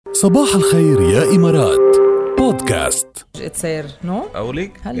صباح الخير يا إمارات بودكاست. تصير نو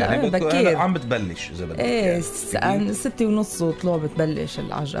أقولك هلا يعني بكير عم بتبلش إذا بدك ايه 6:30 وطلوع بتبلش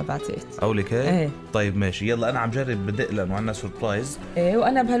العجقة بعتقد. أقولك هيك ايه طيب ماشي يلا أنا عم جرب بدق لأنه عنا سوربرايز. ايه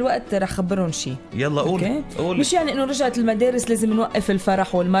وانا بهالوقت رح خبرهم شي. يلا قول مش يعني انه رجعت المدارس لازم نوقف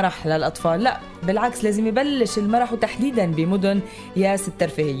الفرح والمرح للاطفال، لا بالعكس لازم يبلش المرح وتحديدا بمدن ياس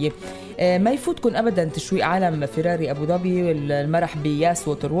الترفيهيه. ما يفوتكم ابدا تشويق عالم فيراري ابو ظبي، المرح بياس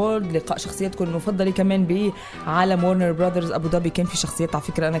ووتر وورلد، لقاء شخصياتكم المفضله كمان بعالم وارنر براذرز ابو ظبي. كان في شخصيات على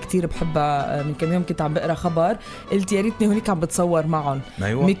فكره انا كتير بحبها، من كم يوم كنت عم بقرا خبر قلت يا ريتني هونيك عم بتصور معهم.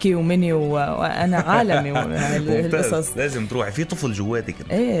 أيوة. ميكي وميني وانا عالمي القصص لازم تروحي في طفل جواتك.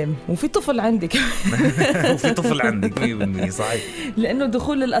 ايه وفي طفل عندك وفي طفل عندك 100% صحيح، لانه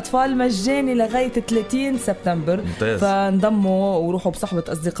دخول الاطفال مجاني لغايه 30 سبتمبر. ممتاز. فانضموا وروحوا بصحبه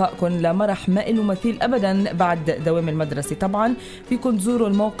اصدقائكم لمرح ما له مثيل ابدا بعد دوام المدرسه. طبعا فيكم تزوروا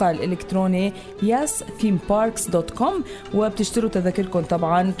الموقع الالكتروني yasthemeparks.com وبتشتروا تذاكركم.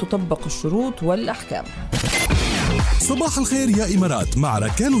 طبعا تطبق الشروط والاحكام. صباح الخير يا إمارات مع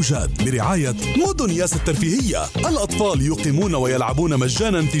ركال وجاد برعاية مدن ياس الترفيهية. الأطفال يقيمون ويلعبون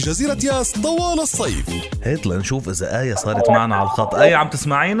مجانا في جزيرة ياس طوال الصيف. هات لنشوف إذا آية صارت معنا على الخط. آية عم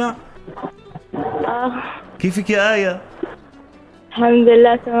تسمعينا؟ كيفك يا آية؟ الحمد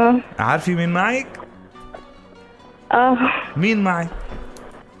لله تمام. عارفي مين معك؟ مين معك؟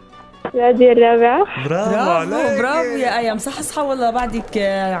 العادية الرابعة. برافو يا آية. مصحصحة ولا بعدك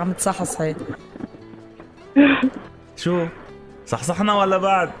عم تصحصحي؟ شو صحصحنا ولا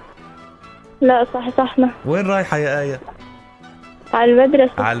بعد؟ لا صحنا. وين رايحة يا آية؟ على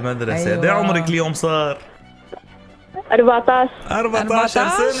المدرسة. على المدرسة. أيوة. قد ايه عمرك اليوم صار؟ 14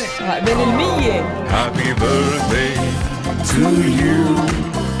 سنة. بين 100. Happy birthday to you.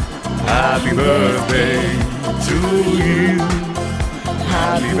 Happy birthday to you.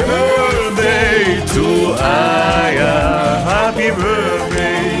 Happy birthday to Aya. Happy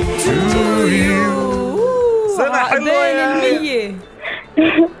birthday to you. سنة حلوة يا بين 100.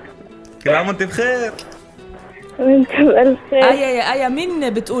 كل عام وانت بخير. وانت بألف خير. آية يا آية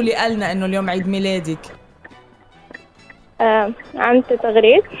مين بتقولي قالنا إنه اليوم عيد ميلادك؟ عمتي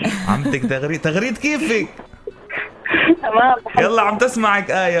تغريد. عمتك تغريد كيفك؟ تمام. يلا عم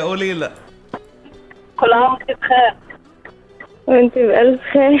تسمعك آية قولي لا. كل عام وانت بخير. وانت بألف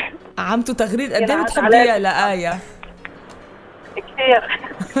خير. عمتو تغريد قد ايه بتحبيها لآية؟ كثير.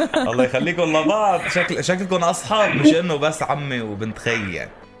 الله يخليكم لبعض. شكلكم أصحاب مش إنه بس عمي وبنت خي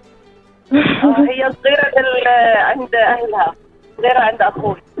يعني. هي صغيرة عند أهلها، صغيرة عند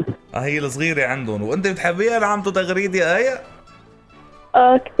أخوي. هي الصغيرة عندهم. وانت بتحبيها لعمتو تغريد يا آية؟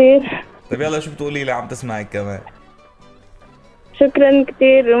 كثير. طيب يلا شو بتقولي لي عم تسمعك كمان؟ شكرا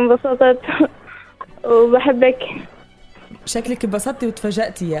كثير انبسطت وبحبك. شكلك انبسطتي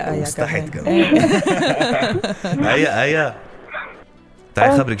وتفاجأتي يا آية مستحيل كمان. آية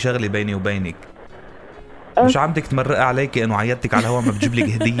تعي خبرك شغلي بيني وبينك. مش عمتك تمرق عليكي انه عيدتك على الهوا ما بجيب لك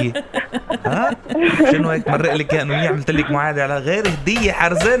هديه؟ ها شنو هيك تمرق لك انه هي عملت لك معاهده على غير هديه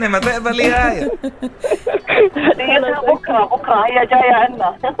حرزانه ما تقبلي هاي؟ هديتها بكره هي جايه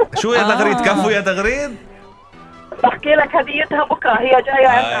عنا. شو يا تغريد؟ كفو يا تغريد. بحكي لك هديتها بكره هي جايه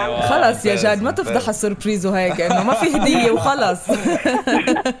عنا. أيوة. خلص يا جاد ما تفضح السوربريز وهيك انه ما في هديه وخلص.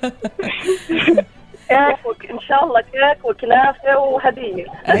 كيك ان شاء الله، كيك وكنافه وهديه.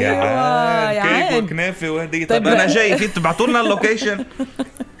 ايوه يا كيك عين. وكنافه وهديه. طيب انا جاي، في تبعتوا لنا اللوكيشن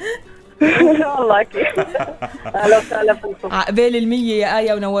ان شاء الله اكيد. اهلا وسهلا فيكم. عقبال 100 يا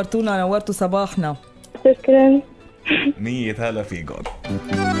آية ونورتونا نورتوا صباحنا. شكرا. 100 هلا فيكم.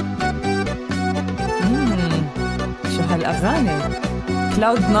 شو هالاغاني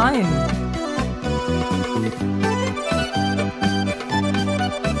كلاود 9.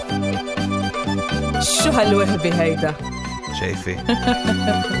 شو هالوهبه هيدا؟ شايفه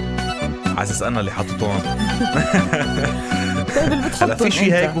حاسس انا اللي حطيتهم. طيب اللي بتحطهم هلا في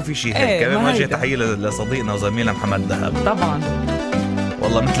شيء هيك وفي شيء هيك. ايه كمان ما وجه هيدا. تحيه لصديقنا وزميلنا محمد دهب. طبعا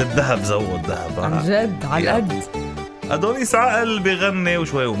والله مثل الذهب زود ذهب عن جد على القد. أدونيس عقل بيغني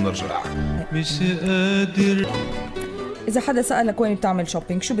وشوي وبنرجع. مش قادر. إذا حدا سألك وين بتعمل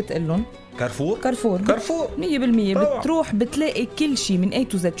شوبينج شو بتقلن؟ كارفور 100% طبعا. بتروح بتلاقي كل شيء من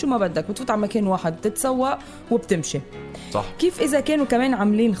A to Z شو ما بدك. بتفوت على مكان واحد بتتسوق وبتمشي. صح. كيف إذا كانوا كمان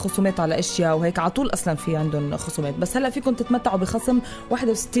عاملين خصومات على أشياء وهيك عطول أصلا في عندهم خصومات. بس هلأ فيكم تتمتعوا بخصم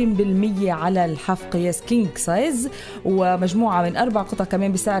 61% على الحاف قياس كينج سايز ومجموعة من 4 قطع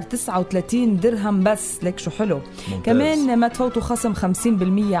كمان بسعر 39 درهم بس. لك شو حلو. ممتاز. كمان ما تفوتوا خصم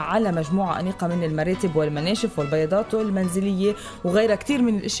 50% على مجموعة أنيقة من المراتب والمناشف والبياضات المنزلية وغيرها كتير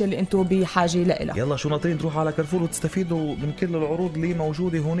من الأشياء اللي أنتوا بحاجة لها. يلا شو ناطرين تروحوا على كارفور وتستفيدوا من كل العروض اللي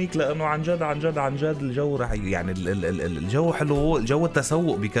موجودة هونيك، لأنه عن جد عن جد عن جد الجو رح يعني الجو حلو. جو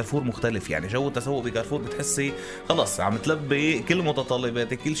التسوق بكارفور مختلف، يعني جو التسوق بكارفور بتحسي خلص عم تلبي كل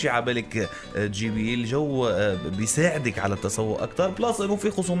متطلباتك، كل شيء عبالك تجيبيه. الجو بيساعدك على التسوق أكتر، بلاس إنه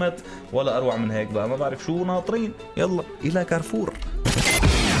في خصومات ولا أروع من هيك. بقى ما بعرف شو ناطرين، يلا إلى كارفور.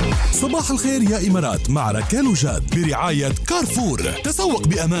 صباح الخير يا إمارات مع ركال وجاد برعاية كارفور. تسوق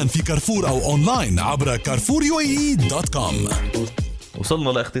بأمان في كارفور أو أونلاين عبر carrefour.com. وصلنا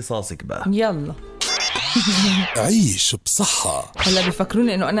لاختصاصك بقى، يلا عيش بصحة. هلا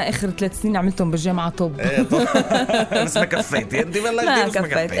بيفكروني انه انا اخر 3 سنين عملتهم بالجامعه طب. بس ما كفيت انت ما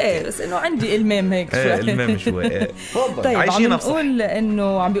كفيت. ايه بس انه عندي المام هيك شوي. المام شوي. طيب عم نقول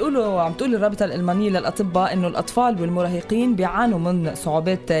انه عم تقول الرابطه الالمانيه للاطباء انه الاطفال والمراهقين بيعانوا من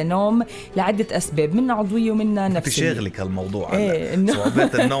صعوبات نوم لعده اسباب، منها عضويه ومنها نفسيه. شغلك هالموضوع هلا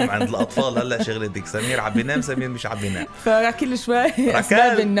صعوبات النوم عند الاطفال. هلا شغلتك سمير عم بينام، سمير مش عم بينام. فكل شوي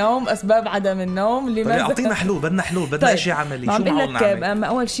اسباب النوم، اسباب عدم النوم. اعطينا حلول، بدنا حلول، بدنا طيب. شيء عملي. شو معقول نعمل؟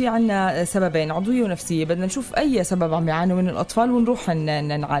 اول شيء عندنا سببين، عضويه ونفسيه. بدنا نشوف اي سبب عم بيعانوا من الاطفال ونروح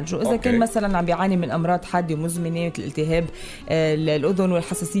نعالجه. اذا كان مثلا عم بيعاني من امراض حاده ومزمنه مثل التهاب الاذن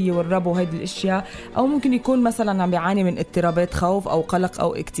والحساسيه والربو وهيدي الاشياء، او ممكن يكون مثلا عم بيعاني من اضطرابات خوف او قلق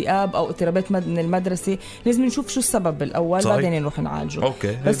او اكتئاب او اضطرابات من المدرسه. لازم نشوف شو السبب بالاول بعدين نروح نعالجه.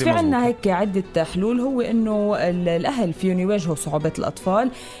 بس في عندنا هيك عده حلول، هو انه الاهل فيهم يواجهوا صعوبات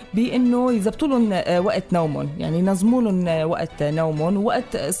الاطفال بانه يزبطوا لهم وقت نومهم، يعني ينظموا لهم وقت نومهم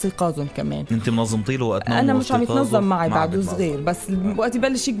ووقت استيقاظهم كمان. انت منظمتي له وقت نومه؟ انا مش عم يتنظم معي بعده صغير، بس وقت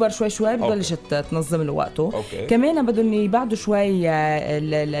يبلش يكبر شوي شوي ببلش تنظم له وقته. كمان بدهم يبعدوا شوي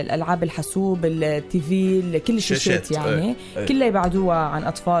الالعاب الحاسوب، التي في، كل الشاشات يعني كلها يبعدوها عن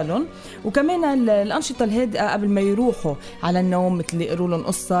اطفالهم. وكمان الانشطه الهادئه قبل ما يروحوا على النوم، مثل يقروا لهم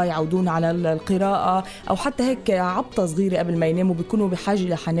قصه، يعودون على القراءه، او حتى هيك عبطه صغيره قبل ما يناموا. بيكونوا بحاجه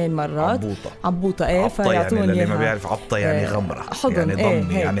لحنان مرات. عبوطه عبطة يعني اللي ما بيعرف عبطة يعني غمرة، حضن يعني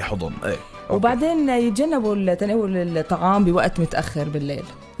ضم، يعني حضن. وبعدين يتجنبوا تناول الطعام بوقت متأخر بالليل.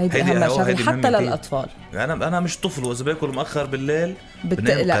 هيدي أهم شغلة حتى للأطفال. أنا مش طفل، وإذا باكل مؤخر بالليل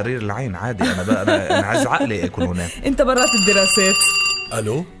بنام قرير العين عادي. أنا عايز عقلي أكل هناك. أنت برات الدراسات.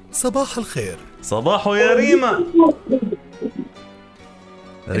 ألو صباح الخير. صباحو يا ريما.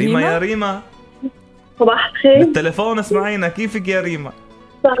 ريما يا ريما. صباح الخير. بالتليفون اسمعينا، كيفك يا ريما؟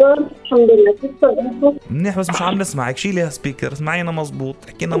 الحمد لله. كيف منيح، بس مش عم نسمعك. شيلي هالسبيكر، اسمعينا مزبوط،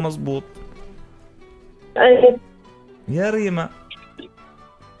 حكينا مزبوط. يا ريما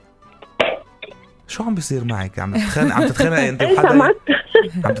شو عم بيصير معك؟ عم تتخانق انت وحدا؟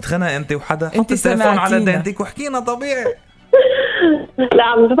 عم تتخانق انت وحدا؟ حط التليفون على دينتك وحكينا طبيعي. لا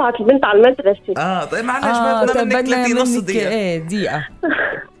عم ببعت البنت على المدرسة. طيب معلش بدنا منك 30 نص دقيقة. دقيقة.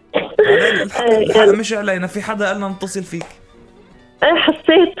 الحق مش علينا، في حدا قالنا نتصل فيك.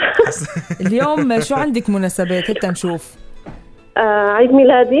 حسيت. اليوم شو عندك مناسبات؟ هتا نشوف. عيد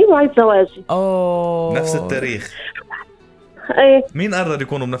ميلادي وعيد زواجي. نفس التاريخ. ايه. مين قرر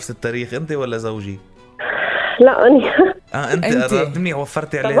يكونوا بنفس التاريخ، انت ولا زوجي؟ لا اني. انت قررت. منيح،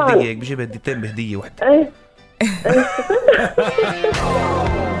 وفرتي عليه هدية. بجيب هديتين بهدية وحدة. ايه.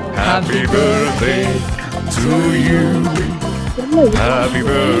 Happy birthday to you. Happy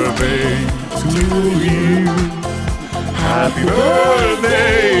birthday to you. Happy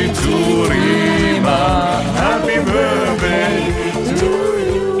birthday to Rima. Happy birthday to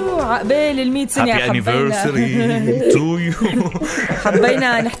you. عقبال 100 سنة. Happy anniversary to you.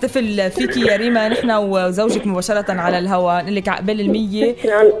 حبينا نحتفل فيكي يا ريما، نحن وزوجك مباشرة على الهواء. نقول لك عقبال 100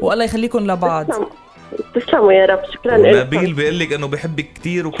 والله يخليكم لبعض. تسلموا يا رب. شكرا لك. نبيل بيقول لك انه بيحبك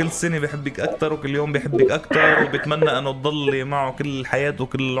كتير، وكل سنه بيحبك اكتر، وكل يوم بيحبك اكتر، وبتمنى انه تضلي معه كل الحياه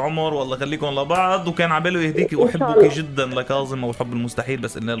وكل العمر، والله خليكم لبعض. وكان عباله يهديكي احبك جدا لكاظم، والحب المستحيل،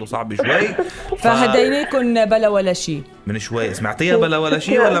 بس قلنا له صعب شوي. فهديناكم بلا ولا شيء من شوي. سمعتيها بلا ولا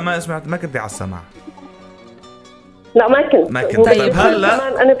شيء ولا ما سمعت؟ ما كنتي على السمع؟ لا ما كنت. طيب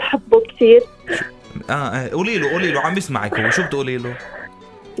هلا انا بحبه كثير. قولي له عم بيسمعك هو. شو بتقولي له؟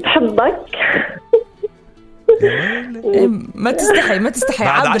 بحبك. ما تستحي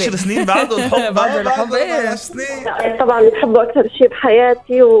بعد 10 سنين بعده الحب. بعد 10 سنين. طبعا بحبه اكثر شيء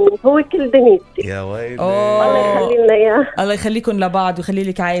بحياتي، وهو كل دنيتي. يا ويلي. الله يخلي لنا اياه. الله يخليكم لبعض ويخلي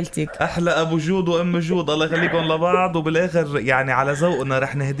لك عائلتك. احلى ابو جود وام جود، الله يخليكم لبعض. وبالاخر يعني على ذوقنا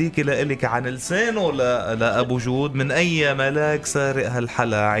رح نهديكي لك عن لسانه لابو جود، من اي ملاك سارق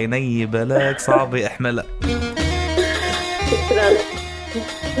هالحلا، عيني بلاك صعبه احملها. شكرا.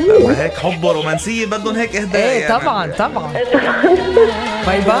 هيك حب ورومانسية بدهم هيك اهداء. ايه يعني. طبعا.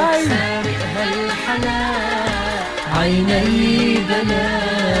 باي باي. عيني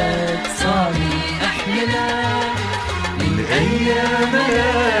بلاك هيا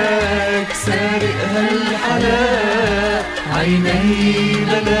ملاك سارق هالحلا عيني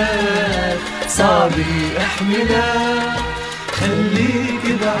ملاك صعب احملها خليك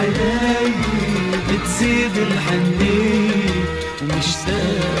بعيني بتزيد الحنين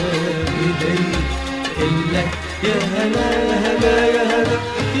ومشتاق إليك إلك يا هلا هلا يا هلا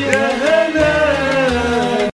يا هلا